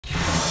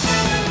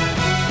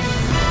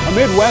A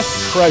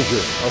Midwest treasure,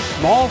 a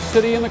small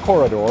city in the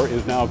corridor,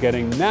 is now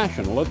getting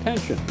national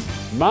attention.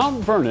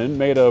 Mount Vernon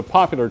made a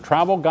popular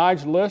travel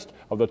guides list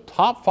of the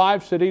top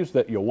 5 cities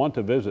that you'll want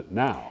to visit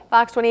now.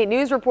 Fox 28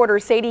 News reporter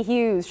Sadie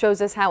Hughes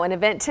shows us how an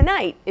event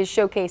tonight is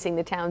showcasing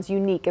the town's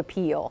unique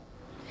appeal.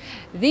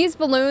 These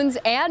balloons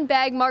and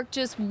bag mark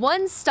just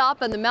one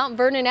stop on the Mount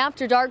Vernon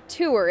After Dark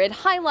tour. It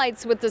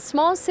highlights what the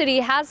small city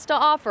has to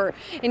offer,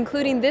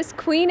 including this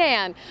Queen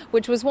Anne,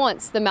 which was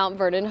once the Mount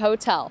Vernon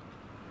Hotel.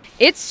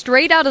 It's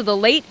straight out of the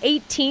late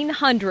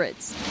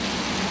 1800s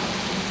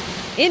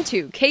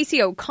into Casey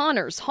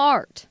O'Connor's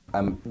heart.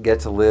 I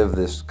get to live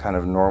this kind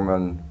of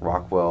Norman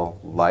Rockwell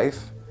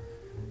life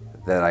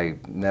that I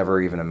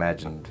never even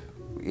imagined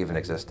even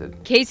existed.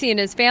 Casey and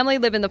his family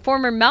live in the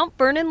former Mount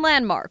Vernon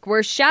landmark,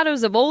 where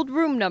shadows of old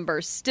room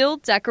numbers still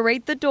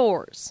decorate the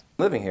doors.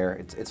 Living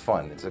here, it's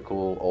fun. It's a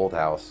cool old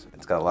house.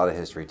 It's got a lot of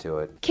history to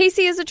it.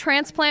 Casey is a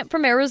transplant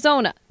from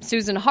Arizona.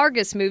 Susan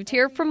Hargis moved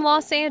here from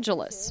Los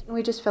Angeles.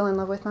 We just fell in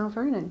love with Mount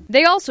Vernon.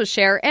 They also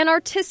share an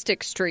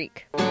artistic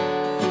streak.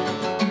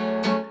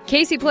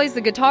 Casey plays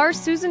the guitar,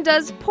 Susan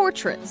does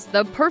portraits,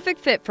 the perfect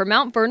fit for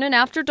Mount Vernon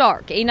After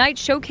Dark, a night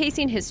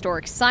showcasing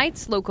historic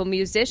sites, local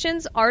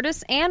musicians,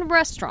 artists, and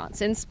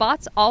restaurants in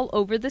spots all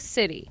over the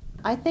city.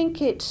 I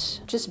think it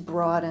just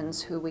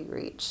broadens who we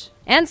reach.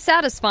 And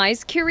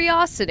satisfies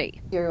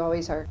curiosity. You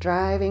always are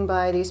driving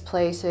by these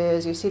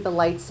places, you see the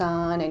lights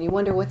on, and you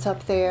wonder what's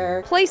up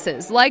there.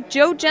 Places like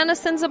Joe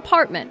Jennison's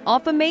apartment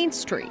off of Main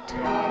Street,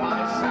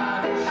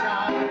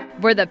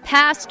 where the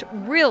past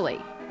really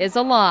is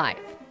alive.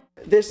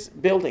 This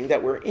building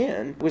that we're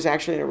in was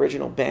actually an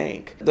original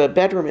bank. The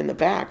bedroom in the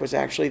back was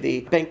actually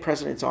the bank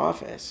president's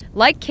office.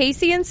 Like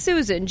Casey and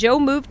Susan, Joe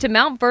moved to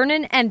Mount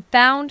Vernon and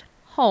found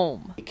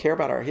home. We care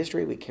about our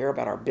history, we care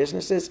about our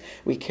businesses,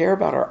 we care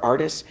about our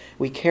artists,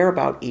 we care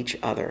about each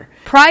other.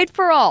 Pride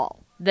for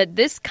all that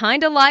this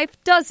kind of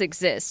life does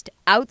exist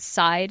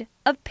outside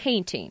of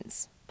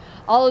paintings.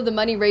 All of the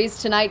money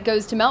raised tonight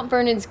goes to Mount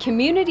Vernon's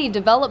Community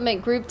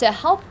Development Group to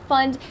help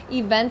fund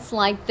events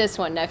like this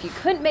one. Now, if you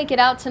couldn't make it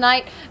out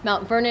tonight,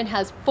 Mount Vernon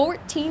has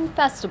 14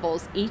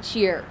 festivals each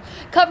year.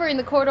 Covering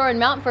the corridor in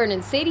Mount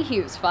Vernon, Sadie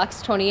Hughes,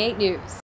 Fox 28 News.